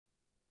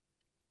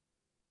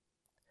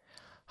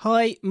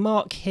Hi,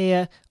 Mark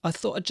here. I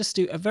thought I'd just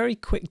do a very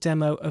quick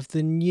demo of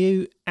the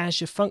new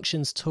Azure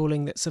Functions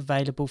tooling that's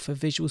available for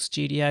Visual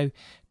Studio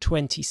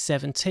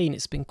 2017.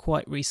 It's been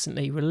quite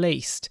recently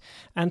released.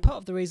 And part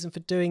of the reason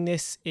for doing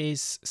this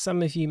is,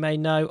 some of you may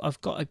know,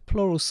 I've got a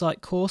Pluralsight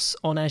course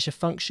on Azure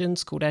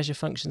Functions called Azure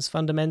Functions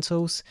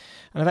Fundamentals.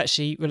 And I've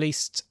actually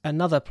released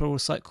another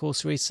Pluralsight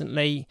course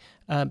recently,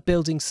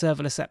 building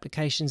serverless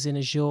applications in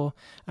Azure.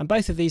 And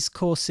both of these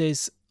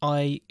courses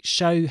I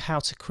show how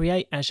to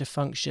create Azure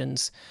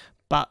Functions,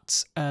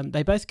 but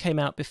they both came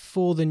out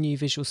before the new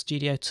Visual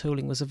Studio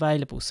tooling was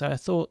available. So I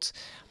thought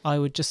I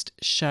would just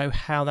show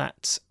how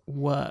that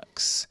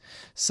works.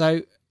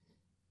 So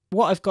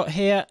what I've got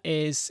here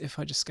is, if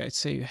I just go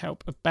to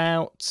Help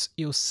About,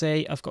 you'll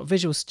see I've got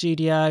Visual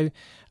Studio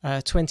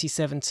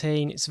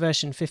 2017. It's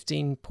version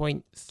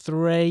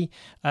 15.3.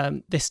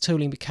 This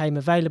tooling became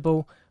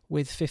available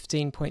with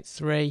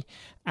 15.3,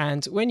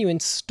 and when you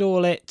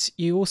install it,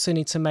 you also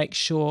need to make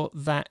sure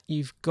that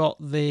you've got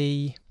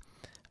the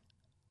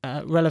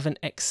relevant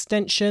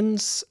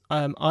extensions.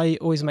 I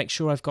always make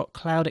sure I've got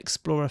Cloud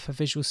Explorer for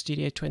Visual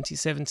Studio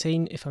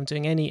 2017 if I'm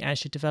doing any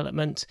Azure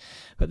development,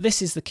 but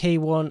this is the key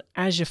one: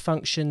 Azure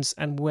Functions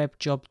and Web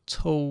Job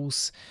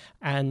Tools.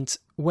 And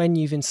when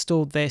you've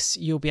installed this,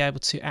 you'll be able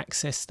to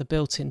access the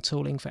built-in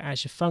tooling for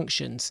Azure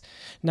Functions.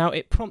 Now,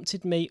 it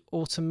prompted me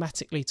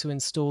automatically to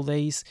install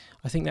these.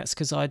 I think that's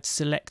because I'd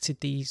selected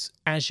these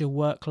Azure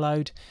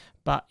workload.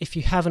 But if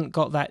you haven't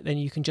got that, then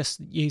you can just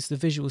use the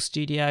Visual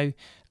Studio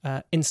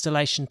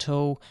installation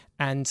tool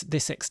and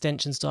this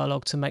extensions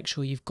dialog to make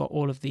sure you've got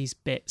all of these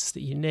bits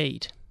that you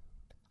need.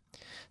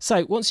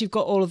 So once you've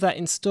got all of that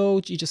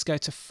installed, you just go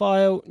to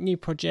File, New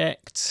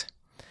Project,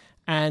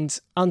 and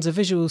under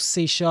Visual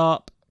C#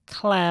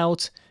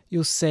 Cloud,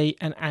 you'll see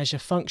an Azure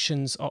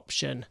Functions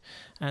option.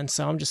 And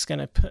so I'm just going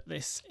to put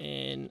this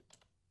in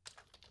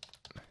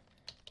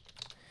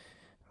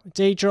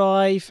D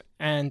drive,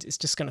 and it's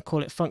just going to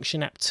call it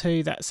Function App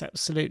 2. That's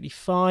absolutely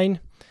fine.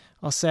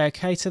 I'll say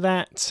OK to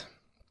that.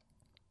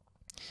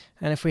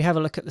 And if we have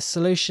a look at the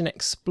Solution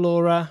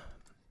Explorer,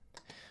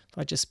 if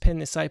I just pin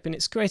this open,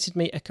 it's created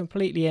me a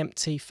completely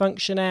empty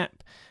function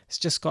app. It's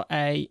just got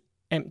a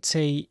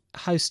empty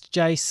host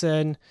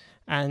JSON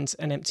and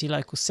an empty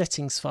local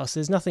settings file. So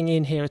there's nothing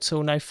in here at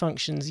all, no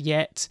functions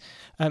yet.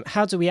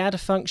 How do we add a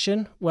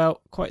function? Well,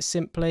 quite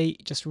simply,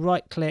 just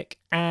right click,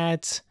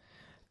 add,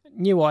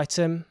 new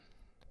item,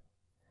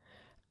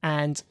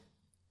 and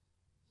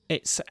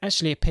it's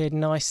actually appeared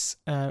nice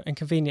and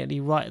conveniently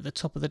right at the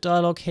top of the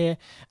dialog here.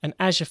 An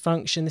Azure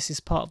function, this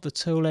is part of the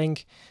tooling,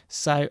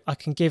 so I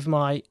can give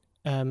my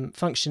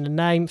function a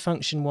name.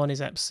 Function 1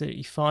 is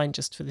absolutely fine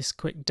just for this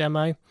quick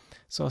demo.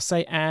 So I'll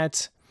say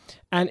add,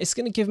 and it's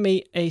going to give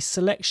me a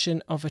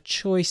selection of a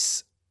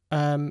choice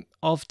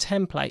of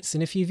templates.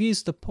 And if you've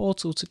used the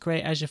portal to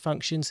create Azure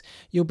Functions,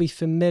 you'll be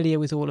familiar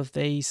with all of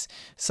these.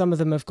 Some of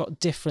them have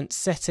got different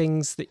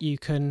settings that you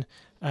can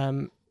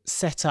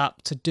set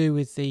up to do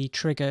with the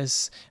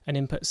triggers and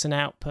inputs and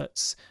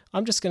outputs.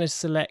 I'm just going to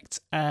select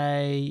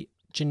a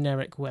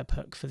generic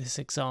webhook for this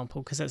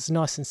example because that's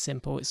nice and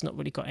simple. It's not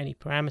really got any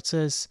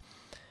parameters.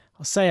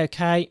 I'll say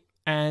OK,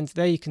 and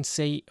there you can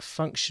see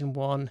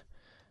function1.c#.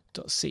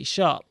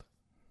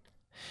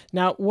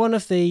 Now, one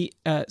of the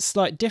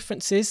slight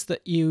differences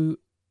that you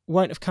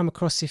won't have come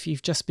across if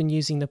you've just been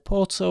using the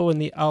portal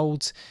and the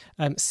old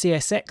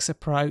CSX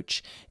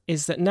approach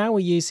is that now we're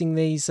using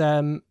these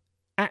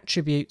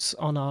attributes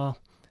on our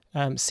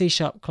C#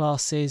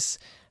 classes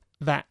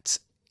that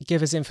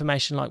give us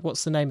information like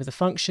what's the name of the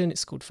function.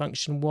 It's called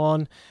function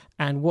 1,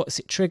 and what's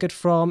it triggered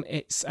from.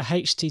 It's a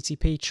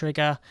HTTP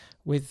trigger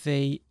with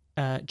the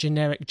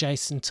generic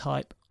JSON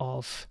type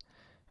of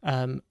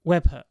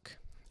webhook.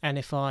 And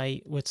if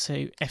I were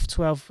to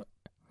F12,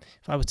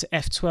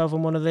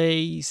 on one of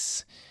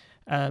these,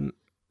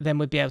 then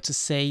we'd be able to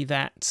see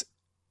that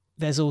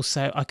there's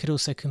also, I could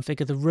also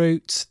configure the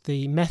route,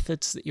 the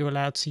methods that you're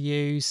allowed to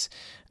use,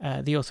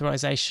 the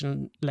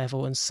authorization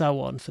level, and so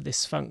on for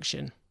this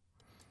function.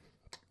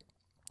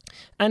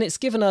 And it's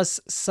given us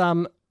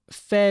some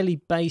fairly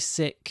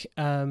basic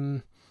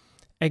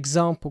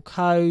example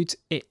code.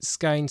 It's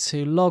going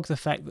to log the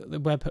fact that the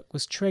webhook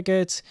was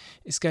triggered.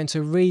 It's going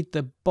to read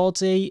the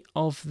body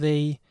of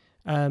the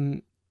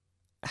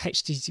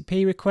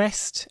HTTP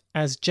request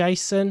as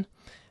JSON,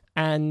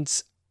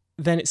 and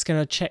then it's going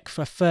to check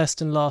for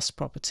first and last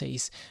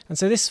properties. And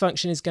so this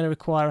function is going to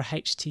require a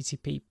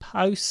HTTP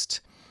post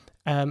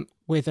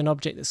with an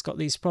object that's got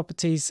these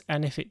properties,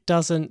 and if it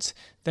doesn't,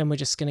 then we're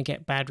just going to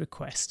get bad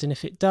request. And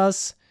if it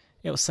does,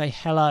 it will say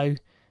hello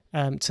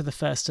to the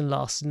first and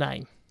last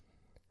name.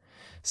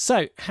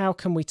 So how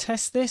can we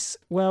test this?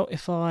 Well,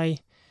 if I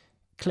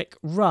click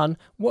run,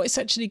 what it's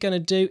actually going to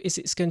do is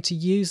it's going to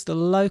use the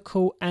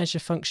local Azure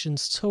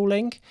Functions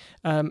tooling.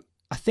 I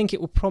think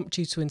it will prompt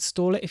you to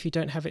install it if you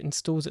don't have it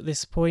installed at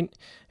this point.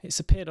 It's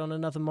appeared on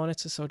another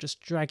monitor, so I'll just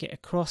drag it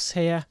across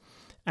here.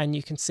 And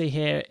you can see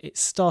here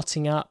it's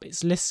starting up,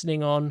 it's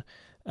listening on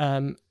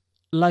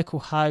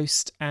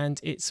localhost, and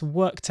it's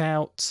worked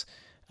out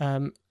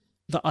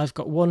that I've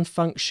got one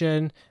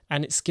function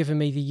and it's given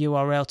me the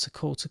URL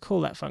to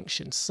call that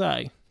function.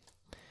 So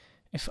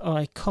if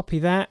I copy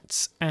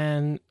that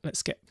and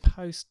let's get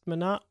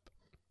Postman up,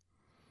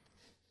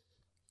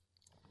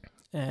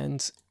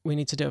 and we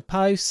need to do a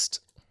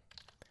post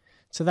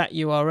to that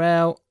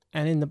URL,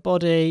 and in the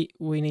body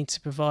we need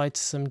to provide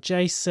some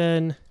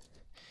JSON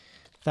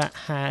that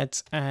had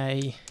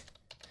a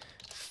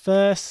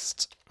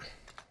first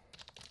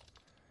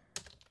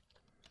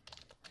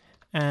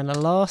and a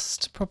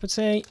last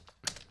property,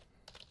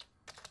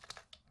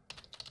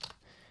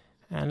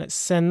 and let's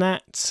send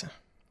that.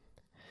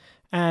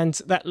 And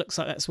that looks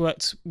like that's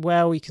worked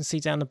well. You can see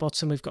down the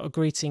bottom we've got a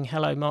greeting,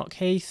 hello Mark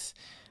Heath.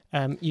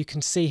 You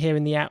can see here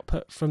in the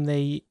output from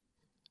the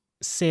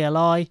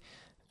CLI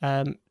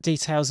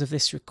details of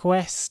this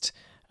request.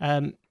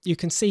 You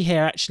can see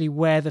here actually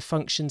where the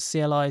function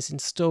CLI is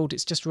installed.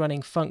 It's just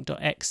running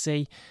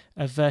func.exe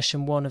of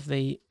version 1 of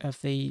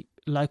the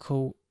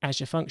local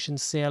Azure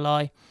Functions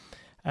CLI.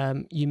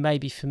 You may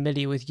be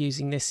familiar with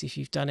using this if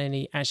you've done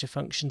any Azure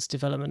Functions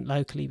development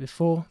locally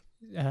before.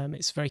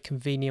 It's a very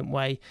convenient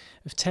way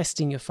of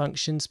testing your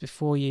functions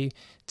before you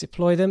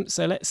deploy them.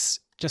 So let's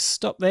just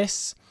stop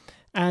this.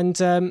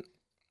 And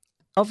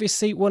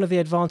obviously one of the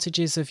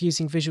advantages of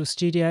using Visual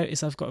Studio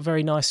is I've got a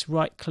very nice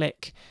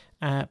right-click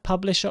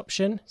publish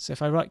option. So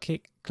if I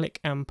right-click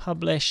and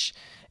publish,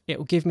 it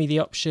will give me the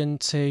option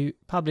to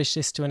publish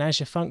this to an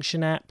Azure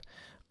Function app,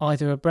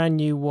 either a brand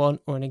new one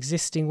or an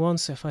existing one.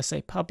 So if I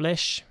say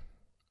publish,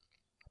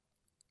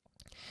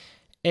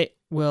 it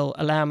will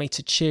allow me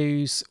to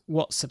choose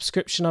what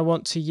subscription I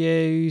want to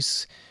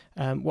use,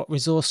 what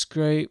resource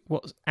group,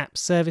 what app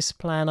service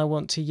plan I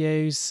want to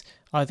use,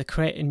 either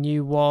create a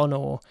new one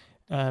or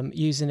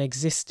use an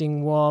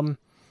existing one.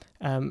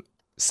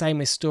 Same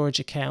with storage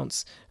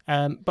accounts.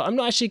 But I'm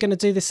not actually going to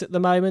do this at the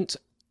moment.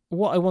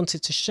 What I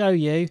wanted to show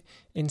you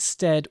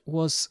instead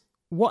was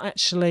what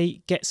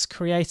actually gets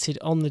created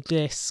on the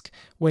disk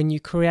when you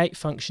create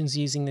functions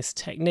using this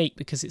technique,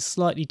 because it's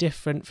slightly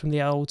different from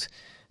the old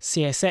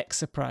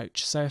CSX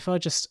approach. So if I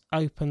just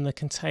open the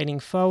containing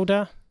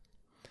folder,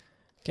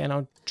 again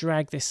I'll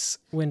drag this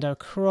window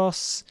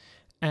across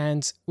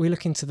and we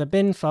look into the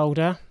bin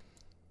folder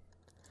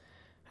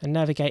and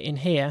navigate in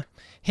here.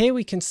 Here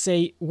we can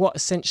see what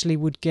essentially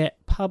would get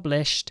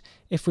published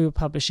if we were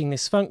publishing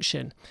this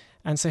function.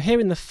 And so here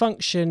in the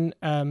function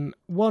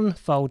 1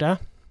 folder,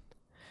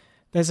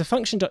 there's a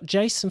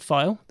function.json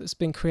file that's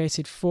been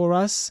created for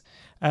us.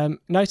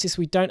 Notice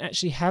we don't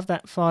actually have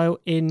that file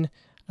in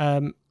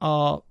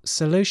our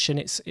solution.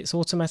 It's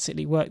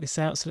automatically worked this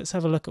out. So let's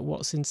have a look at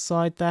what's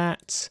inside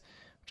that.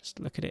 Just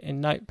look at it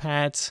in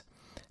Notepad,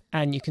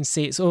 and you can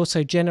see it's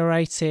auto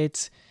generated.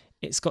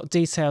 It's got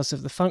details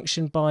of the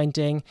function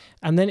binding,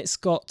 and then it's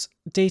got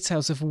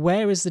details of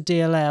where is the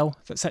DLL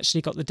that's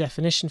actually got the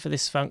definition for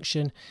this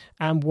function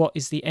and what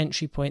is the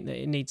entry point that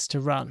it needs to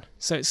run.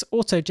 So it's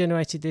auto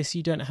generated this.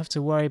 You don't have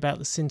to worry about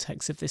the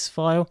syntax of this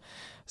file.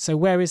 So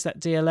where is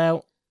that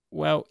DLL?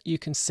 Well, you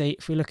can see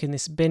if we look in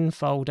this bin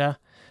folder,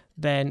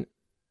 then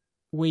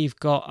we've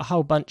got a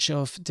whole bunch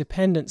of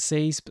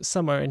dependencies, but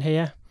somewhere in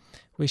here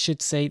we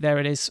should see, there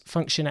it is,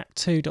 function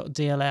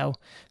app2.dll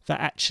that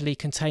actually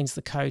contains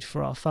the code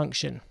for our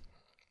function.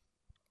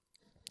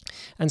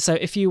 And so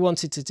if you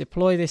wanted to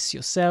deploy this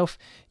yourself,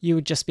 you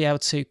would just be able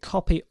to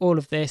copy all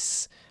of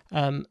this,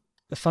 the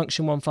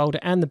function1 folder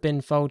and the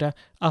bin folder,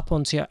 up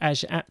onto your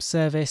Azure App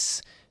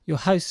Service. Your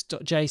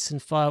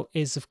host.json file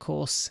is, of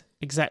course,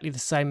 exactly the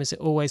same as it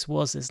always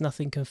was. There's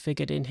nothing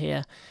configured in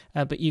here,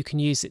 but you can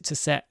use it to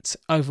set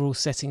overall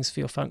settings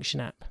for your function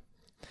app.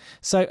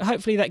 So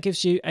hopefully that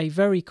gives you a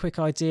very quick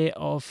idea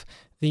of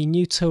the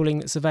new tooling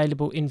that's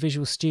available in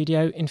Visual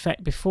Studio. In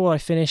fact, before I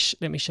finish,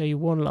 let me show you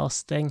one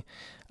last thing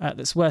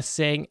that's worth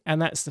seeing,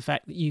 and that's the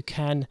fact that you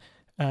can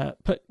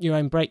put your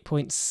own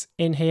breakpoints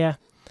in here.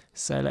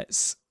 So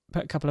let's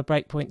put a couple of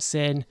breakpoints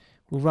in.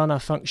 We'll run our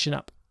function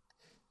app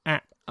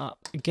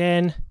up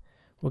again.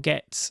 We'll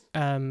get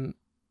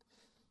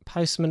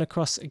Postman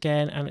across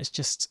again, and let's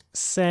just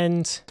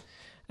send.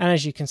 And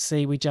as you can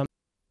see, we jump.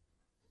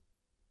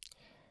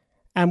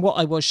 And what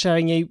I was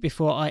showing you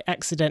before I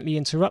accidentally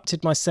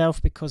interrupted myself,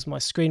 because my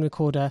screen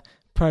recorder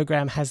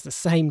program has the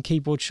same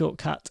keyboard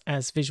shortcut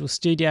as Visual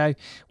Studio,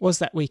 was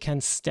that we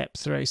can step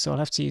through. So I'll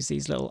have to use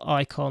these little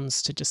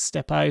icons to just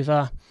step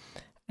over,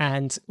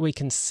 and we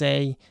can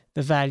see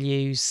the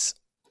values.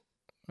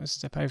 Let's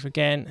step over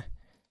again.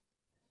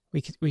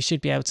 We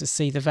should be able to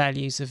see the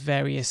values of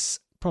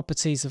various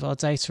properties of our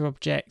data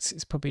object.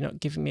 It's probably not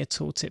giving me a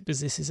tooltip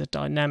because this is a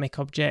dynamic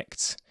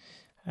object,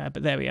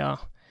 but there we are.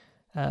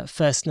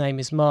 First name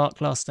is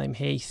Mark, last name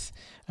Heath.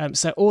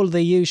 So all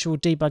the usual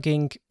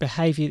debugging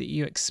behavior that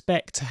you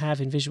expect to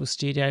have in Visual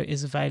Studio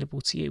is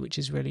available to you, which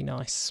is really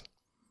nice.